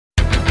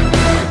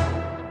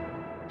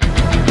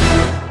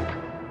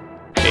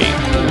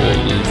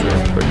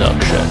Loser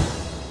production.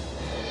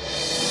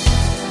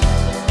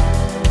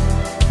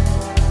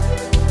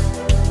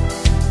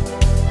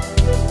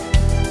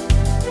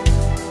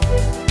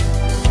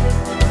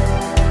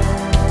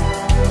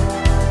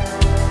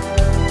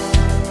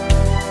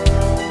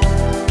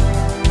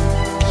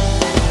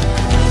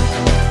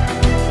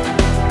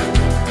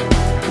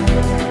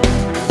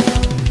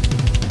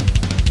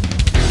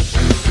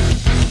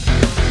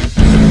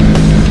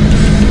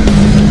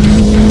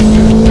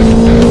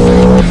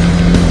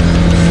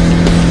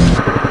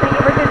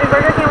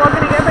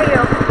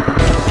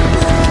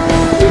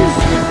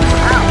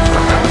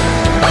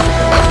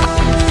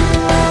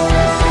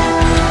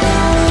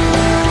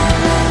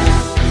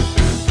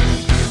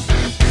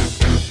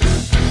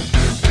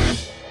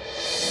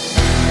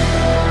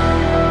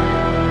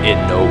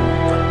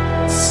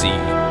 INNOVV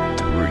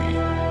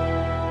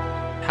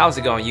C3. How's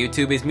it going,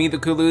 YouTube? It's me, the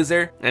Cool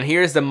Loser, and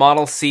here's the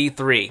Model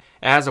C3. It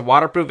has a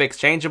waterproof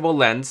exchangeable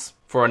lens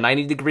for a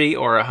 90-degree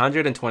or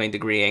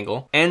 120-degree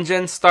angle.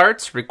 Engine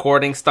starts,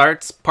 recording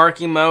starts,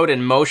 parking mode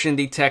and motion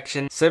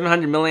detection,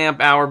 700 milliamp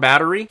hour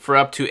battery for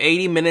up to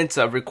 80 minutes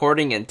of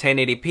recording in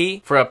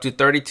 1080p for up to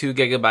 32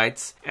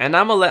 gigabytes. And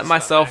I'm gonna let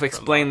myself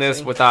explain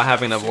this without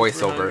having a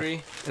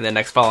voiceover in the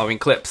next following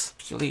clips.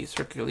 Hercules.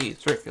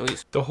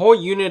 The whole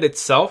unit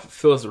itself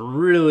feels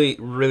really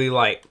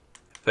light,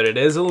 but it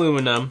is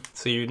aluminum,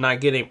 so you're not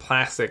getting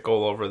plastic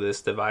all over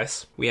this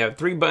device. We have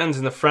 3 buttons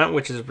in the front,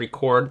 which is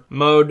record,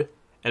 mode,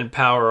 and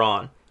power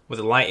on, with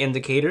a light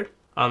indicator.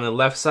 On the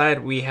left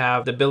side, we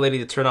have the ability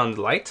to turn on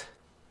the light.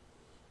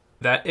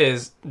 That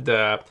is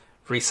the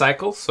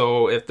recycle,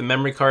 so if the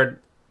memory card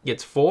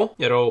gets full,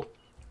 it'll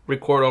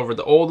record over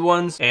the old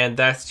ones, and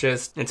that's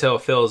just until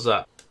it fills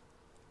up,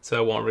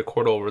 so it won't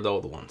record over the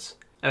old ones.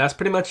 And that's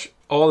pretty much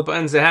all the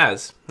buttons it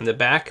has. In the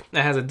back,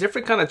 it has a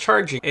different kind of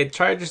charging. It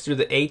charges through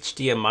the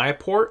HDMI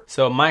port,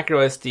 so micro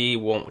SD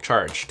won't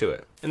charge to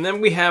it. And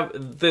then we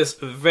have this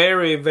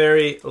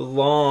very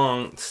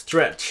long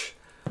stretch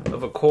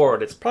of a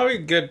cord. It's probably a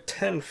good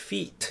 10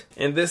 feet.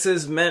 And this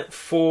is meant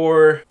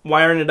for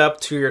wiring it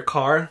up to your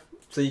car,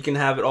 so you can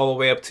have it all the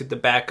way up to the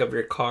back of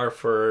your car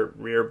for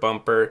rear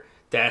bumper,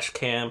 dash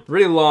cam.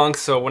 Really long,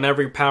 so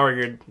whenever you power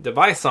your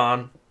device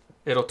on,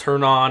 it'll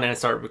turn on and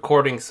start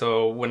recording,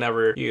 so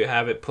whenever you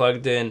have it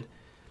plugged in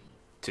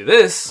to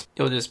this,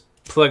 you'll just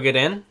plug it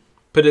in,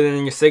 put it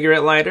in your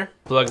cigarette lighter,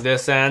 plug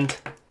this end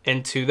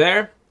into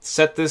there,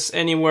 set this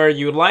anywhere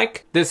you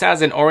like. This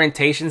has an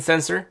orientation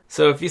sensor,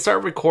 so if you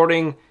start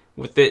recording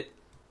with it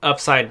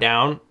upside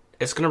down,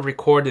 it's going to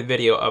record the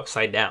video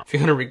upside down. If you're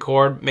going to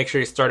record, make sure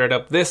you start it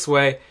up this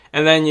way,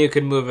 and then you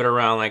can move it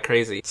around like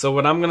crazy. So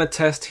what I'm going to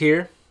test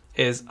here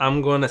is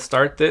I'm going to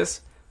start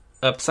this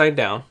upside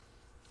down.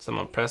 So I'm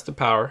going to press the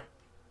power.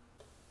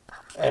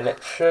 And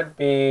it should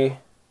be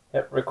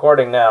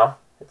recording now.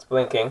 It's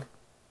blinking.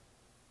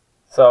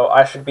 So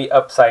I should be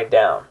upside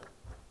down.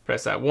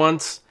 Press that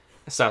once,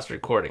 it stops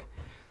recording.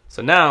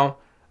 So now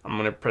I'm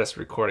going to press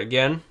record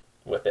again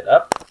with it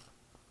up.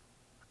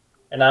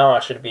 And now I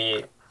should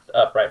be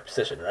upright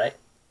position, right?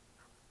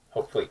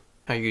 Hopefully.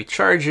 Now you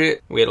charge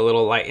it, we had a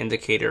little light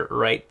indicator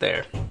right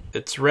there.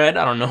 It's red.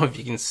 I don't know if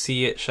you can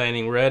see it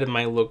shining red. It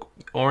might look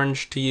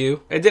orange to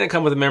you. It didn't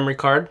come with a memory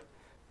card,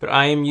 but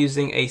I am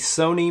using a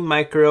Sony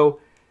Micro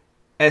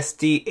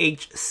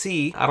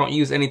SDHC. I don't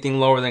use anything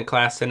lower than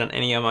Class 10 on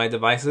any of my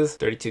devices.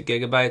 32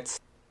 gigabytes.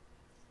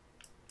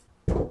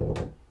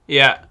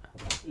 Yeah.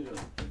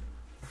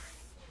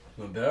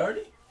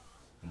 Already?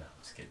 No, I'm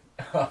just kidding.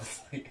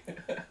 Obviously.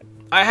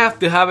 I have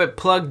to have it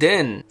plugged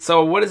in.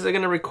 So what is it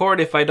going to record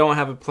if I don't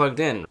have it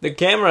plugged in? The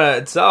camera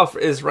itself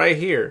is right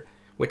here,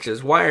 which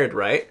is wired,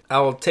 right?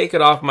 I will take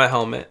it off my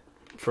helmet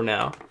for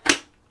now.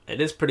 It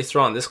is pretty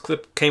strong. This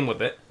clip came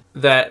with it.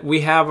 That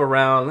we have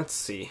around, let's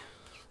see,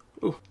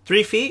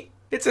 3 feet?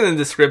 It's in the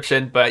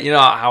description, but you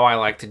know how I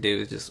like to do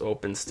is just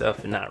open stuff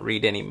and not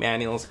read any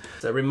manuals.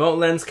 The remote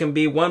lens can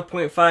be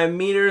 1.5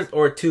 meters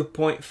or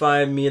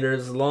 2.5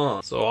 meters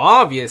long. So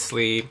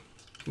obviously,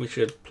 we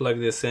should plug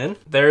this in.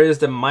 There is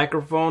the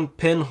microphone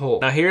pinhole.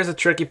 Now here's the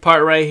tricky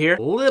part right here.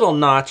 Little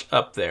notch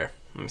up there.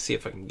 Let me see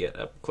if I can get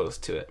up close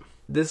to it.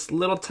 This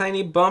little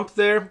tiny bump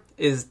there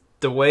is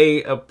the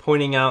way of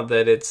pointing out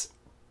that it's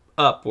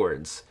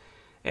upwards.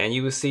 And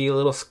you will see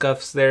little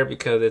scuffs there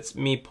because it's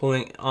me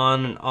pulling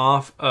on and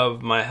off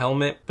of my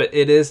helmet, but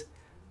it is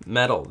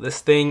metal. This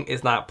thing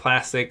is not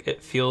plastic.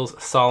 It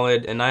feels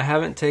solid, and I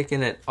haven't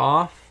taken it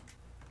off.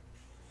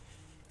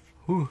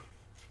 Whew.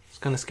 It's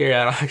kind of scary.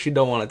 I actually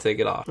don't want to take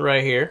it off.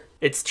 Right here.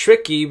 It's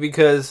tricky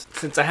because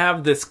since I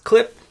have this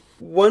clip,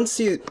 once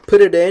you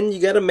put it in,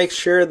 you got to make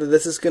sure that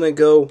this is going to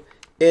go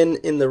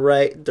in the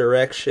right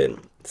direction.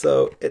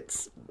 So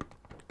it's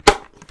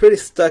pretty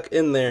stuck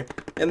in there,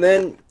 and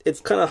then it's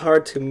kind of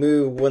hard to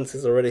move once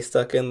it's already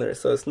stuck in there,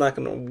 so it's not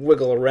going to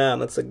wiggle around.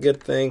 That's a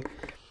good thing,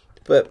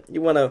 but you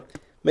want to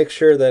make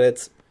sure that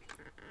it's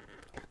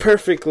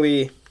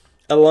perfectly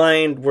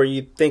aligned where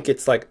you think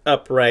it's like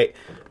upright,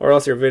 or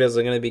else your videos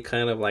are going to be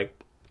kind of like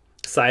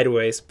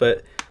sideways.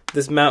 But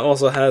this mount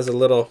also has a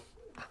little,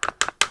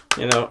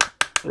 you know,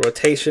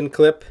 rotation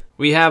clip.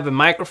 We have a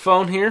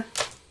microphone here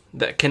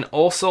that can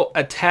also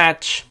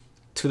attach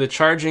to the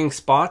charging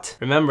spot.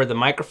 Remember, the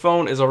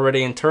microphone is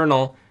already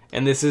internal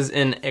and this is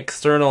an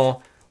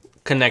external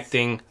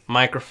connecting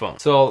microphone.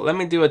 So let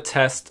me do a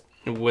test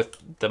with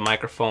the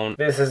microphone.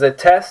 This is a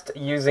test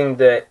using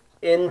the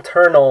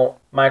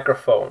internal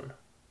microphone.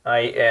 I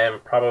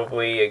am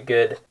probably a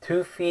good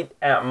 2 feet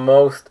at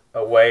most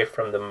away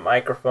from the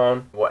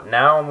microphone. What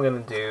now I'm gonna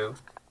do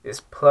is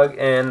plug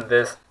in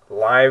this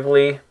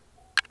Lively,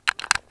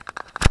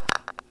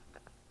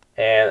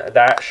 and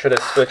that should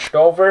have switched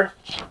over.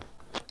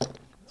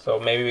 So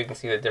maybe we can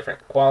see the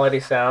different quality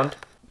sound.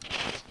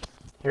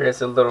 Here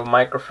is a little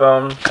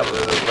microphone, comes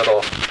with a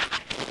little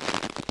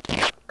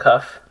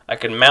cuff. I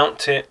can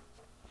mount it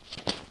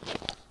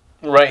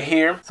right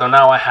here. So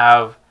now I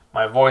have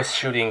my voice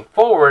shooting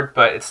forward,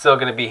 but it's still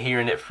going to be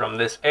hearing it from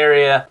this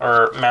area,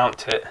 or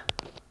mount it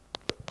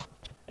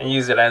and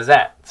use it as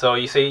that. So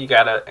you see you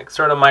got an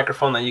external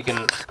microphone that you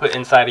can put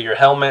inside of your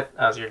helmet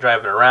as you're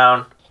driving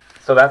around.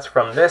 So that's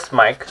from this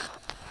mic.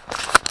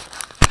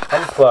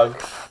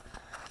 Unplug,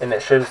 and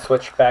it should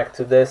switch back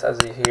to this as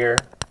you hear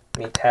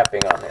me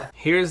tapping on it.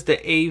 Here's the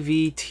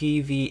AV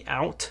TV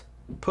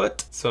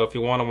output. So if you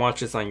want to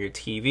watch this on your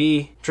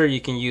TV, sure you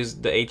can use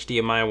the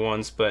HDMI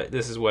ones, but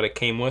this is what it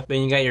came with.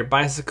 Then you got your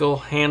bicycle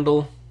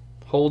handle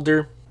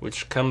holder,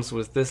 which comes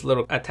with this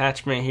little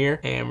attachment here,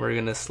 and we're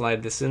gonna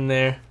slide this in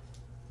there.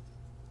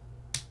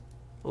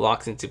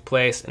 Locks into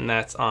place, and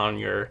that's on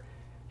your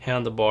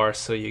handlebar,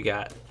 so you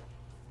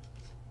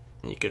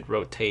could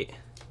rotate.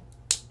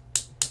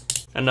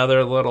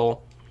 Another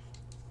little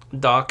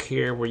dock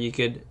here where you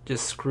could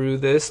just screw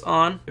this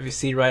on. If you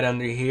see right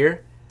under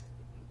here,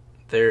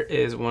 there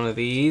is one of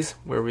these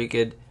where we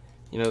could,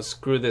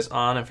 screw this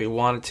on if we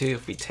wanted to,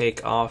 if we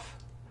take off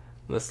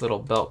this little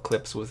belt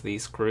clips with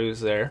these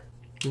screws there.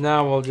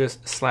 Now we'll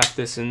just slap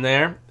this in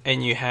there,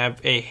 and you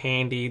have a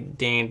handy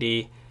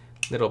dandy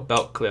little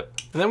belt clip.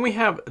 And then we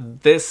have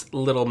this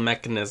little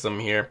mechanism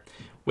here,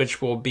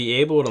 which will be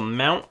able to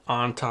mount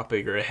on top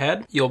of your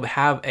head. You'll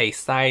have a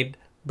side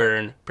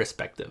burn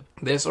perspective.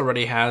 This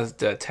already has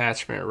the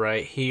attachment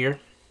right here,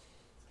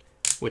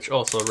 which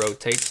also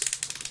rotates.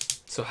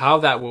 So how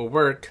that will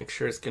work, make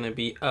sure it's gonna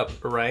be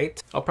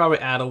upright. I'll probably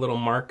add a little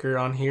marker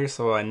on here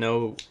so I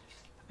know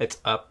it's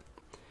up.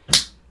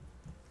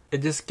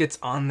 It just gets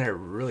on there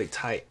really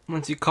tight.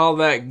 Once you call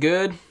that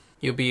good,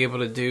 you'll be able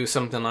to do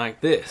something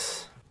like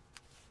this.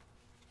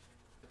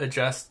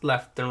 Adjust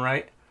left and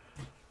right.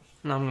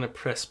 Now I'm gonna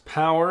press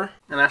power,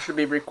 and I should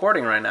be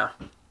recording right now.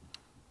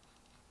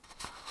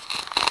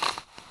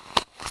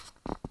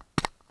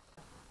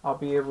 I'll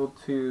be able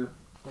to,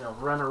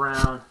 run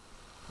around,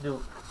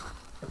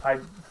 if I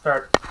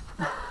start,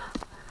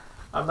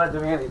 I'm not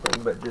doing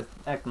anything but just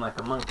acting like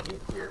a monkey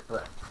here,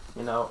 but,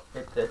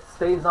 it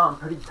stays on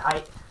pretty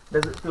tight,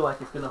 doesn't feel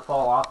like it's gonna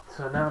fall off,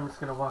 so now I'm just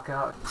gonna walk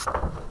out.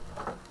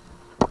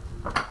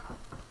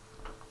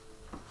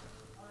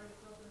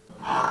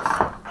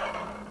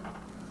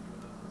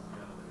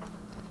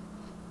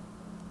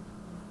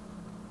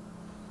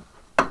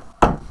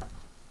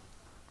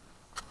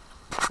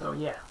 So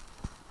yeah.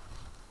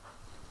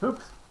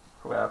 Oops.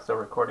 I'm still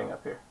recording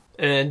up here.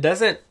 And it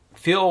doesn't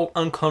feel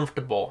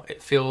uncomfortable.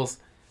 It feels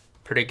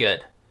pretty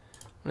good.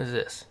 What is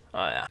this?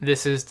 Oh yeah.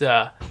 This is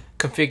the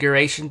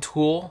configuration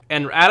tool.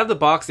 And out of the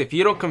box, if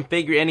you don't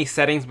configure any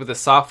settings with the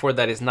software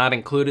that is not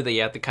included, that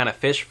you have to kind of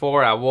fish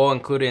for, I will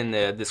include it in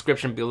the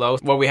description below.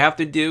 What we have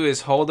to do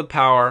is hold the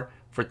power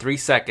for 3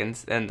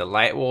 seconds and the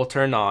light will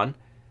turn on.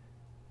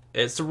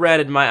 It's red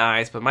in my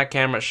eyes, but my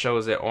camera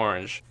shows it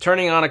orange.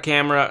 Turning on a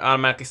camera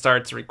automatically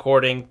starts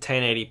recording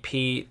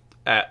 1080p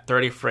at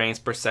 30 frames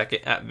per second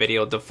at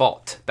video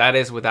default. That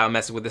is without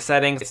messing with the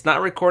settings. It's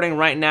not recording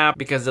right now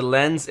because the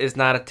lens is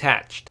not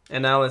attached.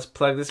 And now let's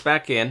plug this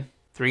back in,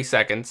 3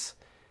 seconds.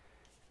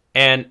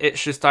 And it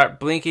should start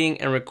blinking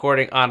and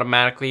recording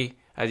automatically.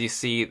 As you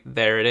see,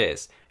 there it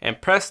is.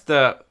 And press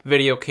the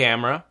video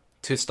camera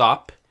to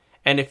stop.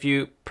 And if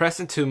you press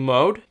into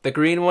mode, the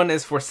green one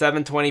is for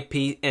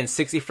 720p and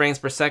 60 frames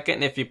per second.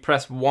 And if you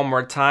press one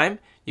more time,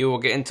 you will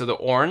get into the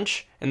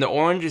orange. And the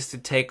orange is to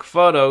take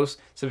photos,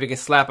 so we can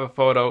slap a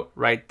photo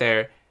right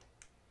there.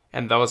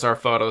 And those are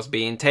photos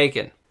being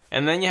taken.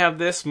 And then you have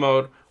this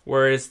mode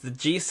where it's the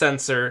G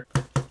sensor.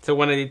 So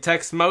when it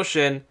detects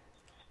motion,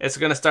 it's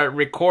going to start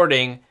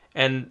recording.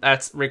 And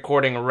that's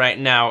recording right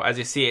now. As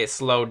you see, it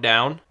slowed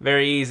down.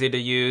 Very easy to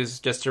use,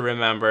 just to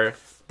remember.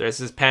 There's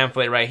this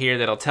pamphlet right here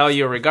that'll tell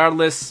you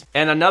regardless.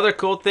 And another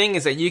cool thing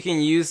is that you can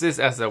use this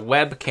as a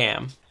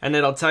webcam. And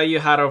it'll tell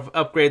you how to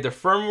upgrade the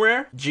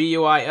firmware,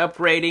 GUI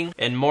upgrading,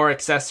 and more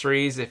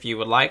accessories if you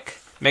would like.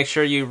 Make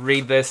sure you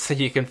read this so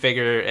you can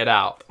figure it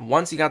out.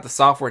 Once you got the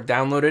software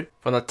downloaded,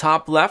 from the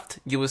top left,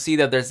 you will see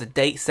that there's a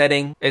date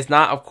setting. It's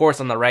not, of course,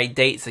 on the right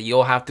date, so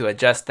you'll have to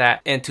adjust that.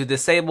 And to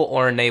disable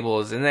or enable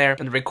is in there.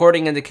 And the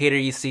recording indicator,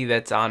 you see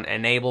that's on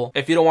enable.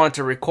 If you don't want it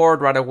to record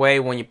right away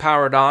when you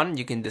power it on,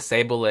 you can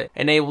disable it.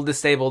 Enable,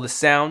 disable the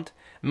sound.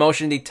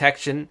 motion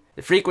detection.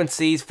 The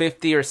frequency is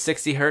 50 or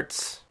 60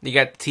 hertz. You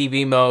got the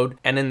TV mode.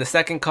 And in the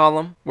second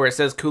column, where it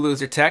says Cool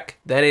Loser Tech,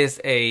 that is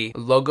a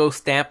logo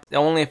stamp.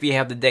 Only if you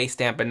have the day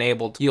stamp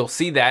enabled, you'll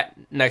see that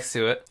next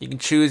to it. You can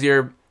choose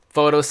your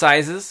photo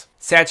sizes,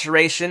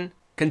 saturation,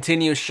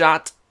 continuous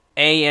shot,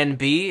 A and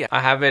B.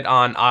 I have it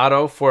on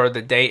auto for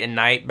the day and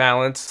night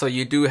balance. So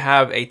you do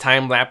have a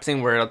time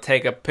lapsing where it'll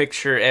take a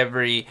picture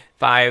every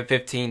 5,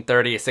 15,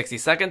 30, or 60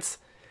 seconds.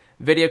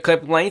 Video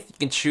clip length, you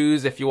can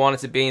choose if you want it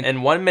to be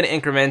in 1 minute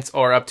increments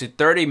or up to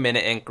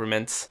 30-minute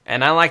increments.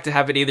 And I like to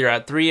have it either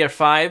at 3 or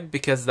 5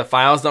 because the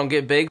files don't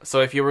get big.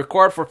 So if you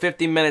record for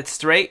 50 minutes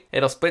straight,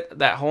 it'll split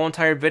that whole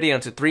entire video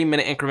into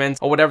 3-minute increments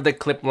or whatever the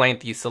clip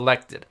length you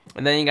selected.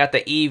 And then you got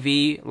the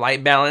EV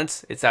light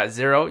balance, it's at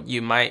 0.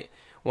 You might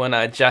want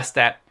to adjust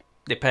that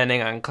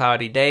depending on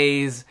cloudy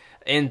days,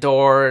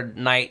 indoor,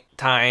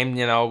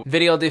 nighttime,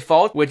 Video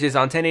default, which is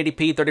on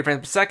 1080p, 30 frames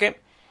per second.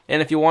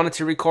 And if you wanted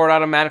to record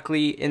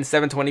automatically in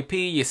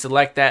 720p, you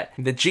select that.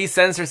 The G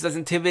sensor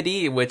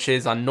sensitivity, which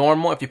is on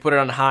normal if you put it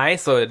on high,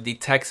 so it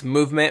detects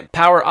movement.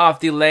 Power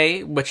off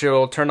delay, which it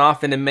will turn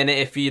off in a minute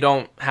if you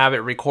don't have it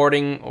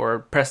recording or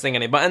pressing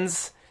any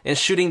buttons. And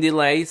shooting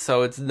delay,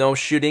 so it's no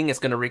shooting, it's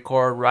going to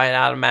record right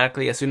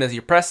automatically as soon as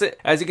you press it.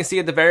 As you can see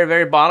at the very,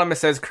 very bottom, it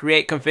says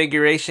create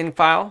configuration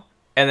file.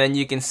 And then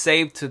you can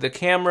save to the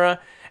camera.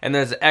 And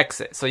there's an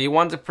exit. So you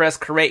want to press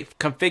create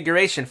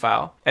configuration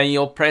file and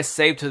you'll press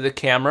save to the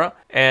camera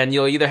and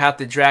you'll either have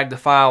to drag the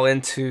file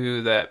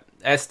into the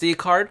SD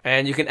card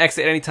and you can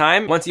exit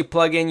anytime. Once you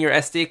plug in your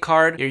SD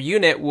card, your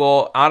unit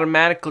will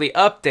automatically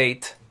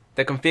update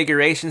the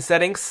configuration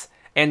settings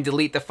and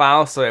delete the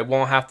file so it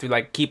won't have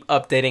to keep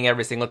updating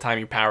every single time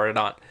you power it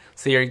on.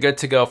 So you're good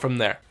to go from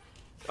there.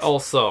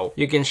 Also,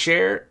 you can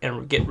share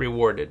and get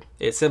rewarded.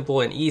 It's simple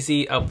and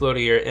easy.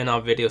 Upload your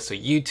INNOVV video so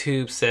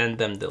YouTube send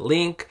them the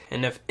link.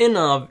 And if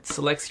INNOVV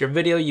selects your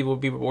video, you will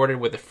be rewarded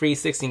with a free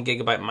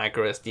 16GB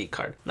micro SD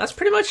card. That's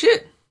pretty much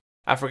it.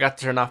 I forgot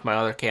to turn off my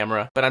other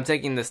camera, but I'm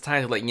taking this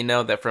time to let you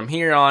know that from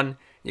here on,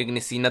 you're going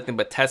to see nothing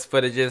but test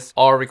footages,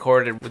 all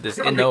recorded with this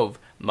INNOVV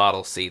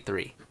Model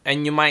C3.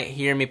 And you might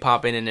hear me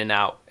popping in and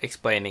out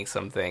explaining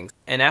some things.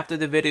 And after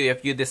the video,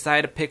 if you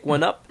decide to pick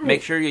one up,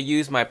 make sure you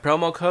use my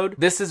promo code.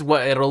 This is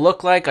what it'll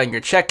look like on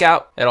your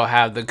checkout. It'll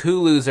have the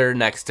Cool Loser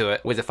next to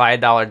it with a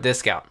 $5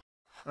 discount.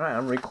 Alright,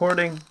 I'm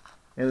recording,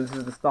 and this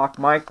is the stock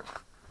mic.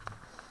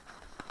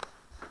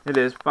 It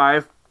is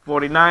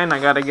 5:49. I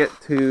gotta get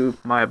to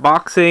my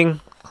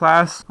boxing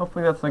class.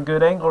 Hopefully that's a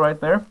good angle right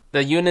there.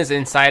 The unit is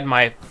inside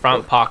my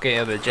front pocket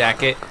of the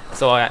jacket,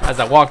 so as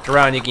I walked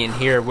around you can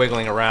hear it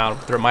wiggling around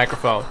through a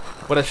microphone.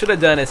 What I should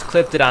have done is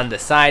clipped it on the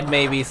side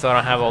maybe so I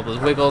don't have all those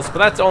wiggles, but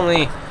that's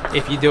only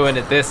if you're doing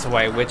it this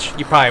way, which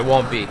you probably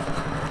won't be.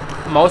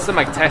 Most of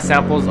my test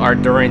samples are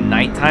during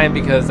nighttime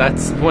because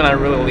that's when I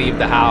really leave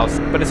the house,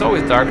 but it's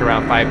always dark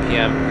around 5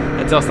 p.m.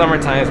 until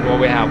summer times where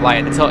we have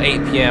light until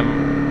 8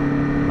 p.m.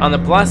 On the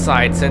plus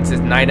side, since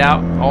it's night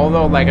out,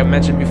 although like I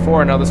mentioned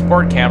before in other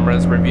sport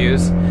cameras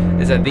reviews,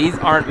 is that these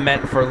aren't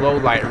meant for low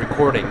light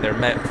recording, they're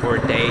meant for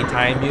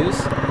daytime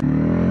use.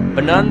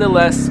 But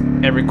nonetheless,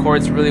 it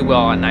records really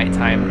well at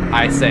nighttime,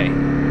 I say.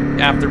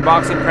 After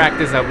boxing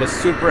practice, I was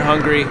super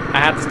hungry. I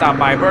had to stop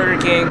by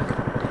Burger King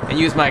and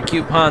use my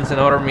coupons and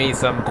order me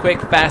some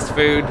quick fast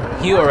food.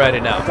 You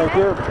already know. Thank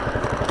you.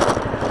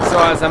 So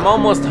as I'm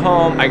almost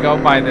home, I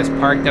go by this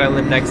park that I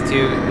live next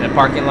to in the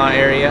parking lot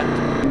area.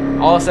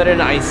 All of a sudden,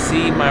 I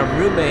see my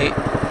roommate.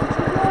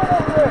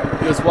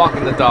 He was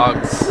walking the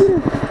dogs.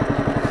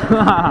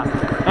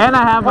 And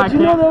I have my How'd you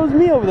know that was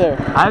me over there?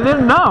 I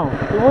didn't know.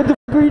 What the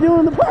f were you doing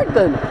in the park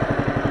then?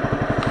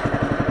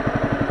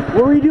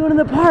 What were you doing in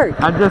the park?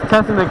 I'm just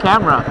testing the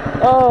camera.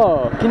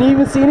 Oh, can you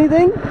even see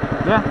anything?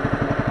 Yeah.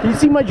 Can you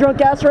see my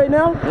drunk ass right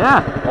now?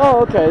 Yeah.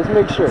 Oh, okay, let's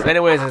make sure. So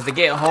anyways, as I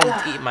get home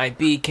to eat my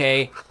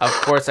BK, of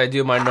course I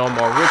do my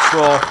normal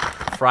ritual,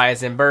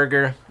 fries and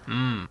burger.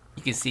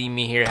 You can see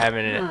me here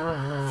having a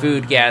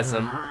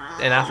foodgasm.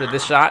 And after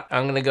this shot,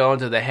 I'm gonna go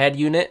into the head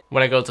unit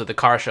when I go to the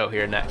car show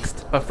here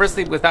next. But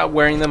firstly, without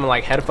wearing them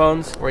like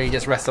headphones, where you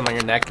just rest them on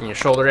your neck and your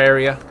shoulder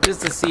area,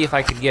 just to see if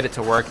I could get it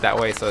to work that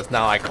way so it's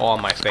not like all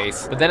on my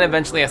face. But then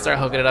eventually I start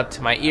hooking it up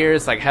to my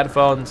ears like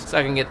headphones so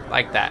I can get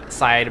like that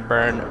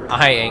sideburn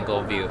eye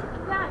angle view.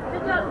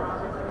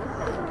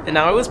 And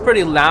now it was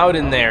pretty loud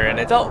in there and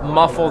it felt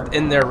muffled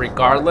in there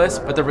regardless,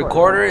 but the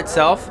recorder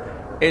itself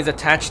is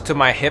attached to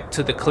my hip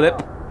to the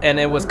clip and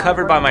it was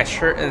covered by my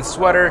shirt and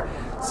sweater,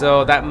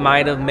 so that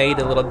might have made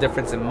a little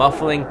difference in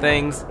muffling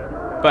things.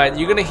 But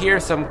you're gonna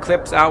hear some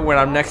clips out when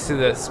I'm next to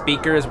the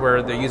speakers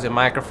where they're using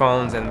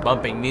microphones and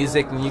bumping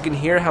music, and you can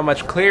hear how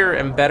much clearer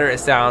and better it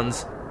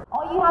sounds.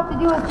 All you have to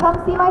do is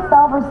come see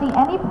myself or see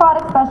any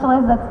product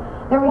specialist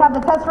there. We have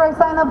the test drive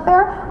sign up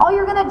there. All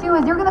you're gonna do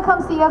is you're gonna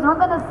come see us. We're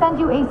gonna send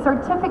you a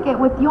certificate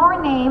with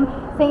your name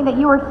saying that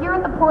you were here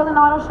at the Portland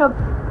Auto Show.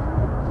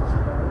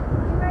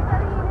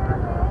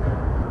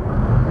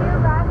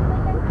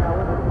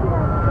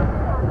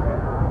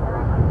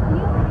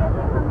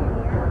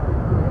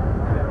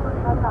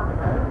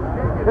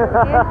 It's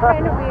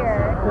kind of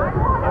weird.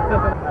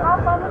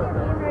 How fun was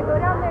your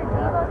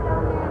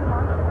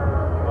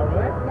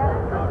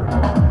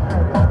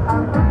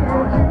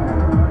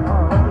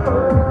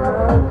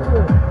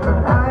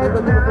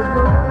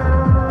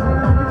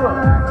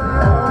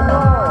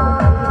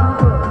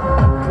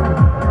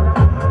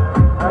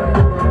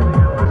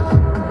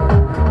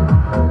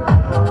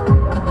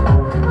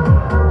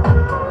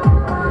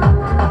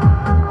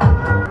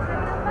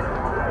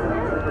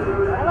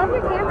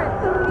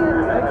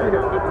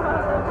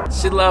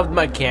loved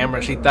my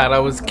camera. She thought I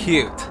was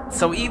cute.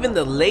 So even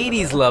the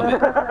ladies love it.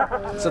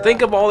 So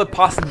think of all the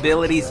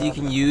possibilities you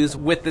can use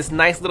with this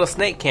nice little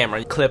snake camera.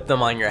 You clip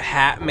them on your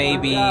hat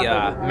maybe,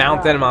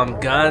 mount them on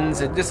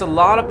guns. Just a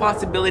lot of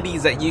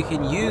possibilities that you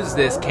can use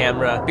this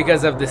camera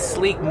because of the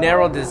sleek,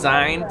 narrow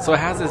design. So it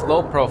has this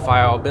low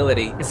profile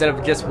ability instead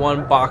of just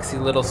one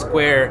boxy little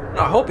square.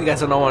 I hope you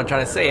guys don't know what I'm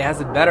trying to say. It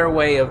has a better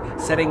way of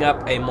setting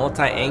up a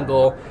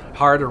multi-angle,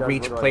 hard to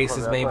reach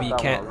places maybe you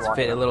can't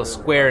fit a little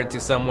square into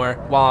somewhere.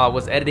 While I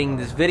was editing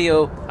this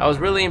video, I was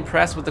really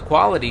impressed with the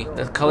quality.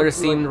 The colors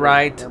seemed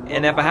right,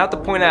 and if I have to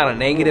point out a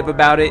negative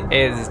about it,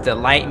 is the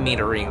light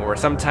metering, where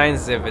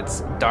sometimes if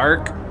it's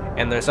dark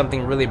and there's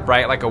something really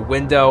bright like a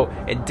window,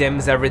 it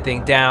dims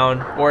everything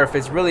down, or if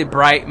it's really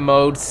bright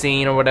mode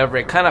scene or whatever,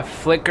 it kind of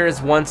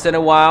flickers once in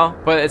a while,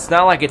 but it's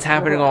not like it's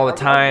happening all the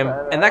time,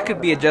 and that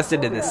could be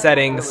adjusted in the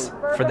settings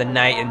for the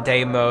night and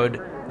day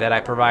mode that I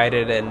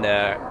provided in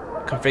the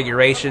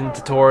configuration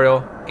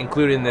tutorial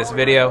included in this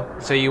video.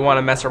 So you want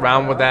to mess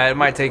around with that. It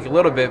might take a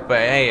little bit, but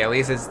hey, at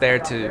least it's there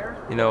to,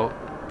 you know,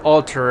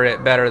 alter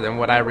it better than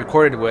what I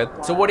recorded with.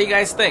 So what do you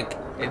guys think?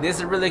 Is this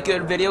a really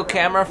good video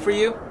camera for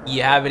you?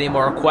 You have any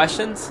more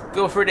questions?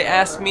 Feel free to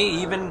ask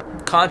me, even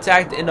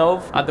contact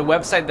INNOVV at the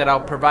website that I'll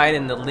provide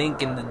in the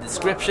link in the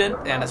description.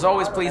 And as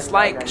always, please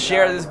like,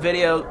 share this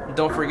video.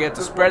 Don't forget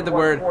to spread the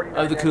word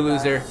of the Cool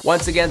Loser.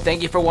 Once again,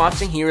 thank you for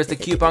watching. Here is the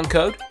coupon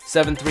code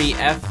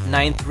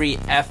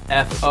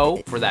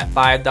 73F93FFO for that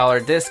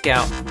 $5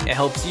 discount. It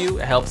helps you,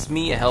 it helps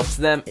me, it helps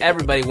them.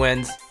 Everybody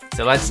wins.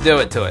 So let's do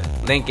it to it.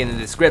 Link in the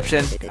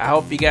description. I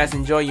hope you guys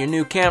enjoy your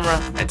new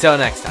camera. Until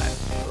next time.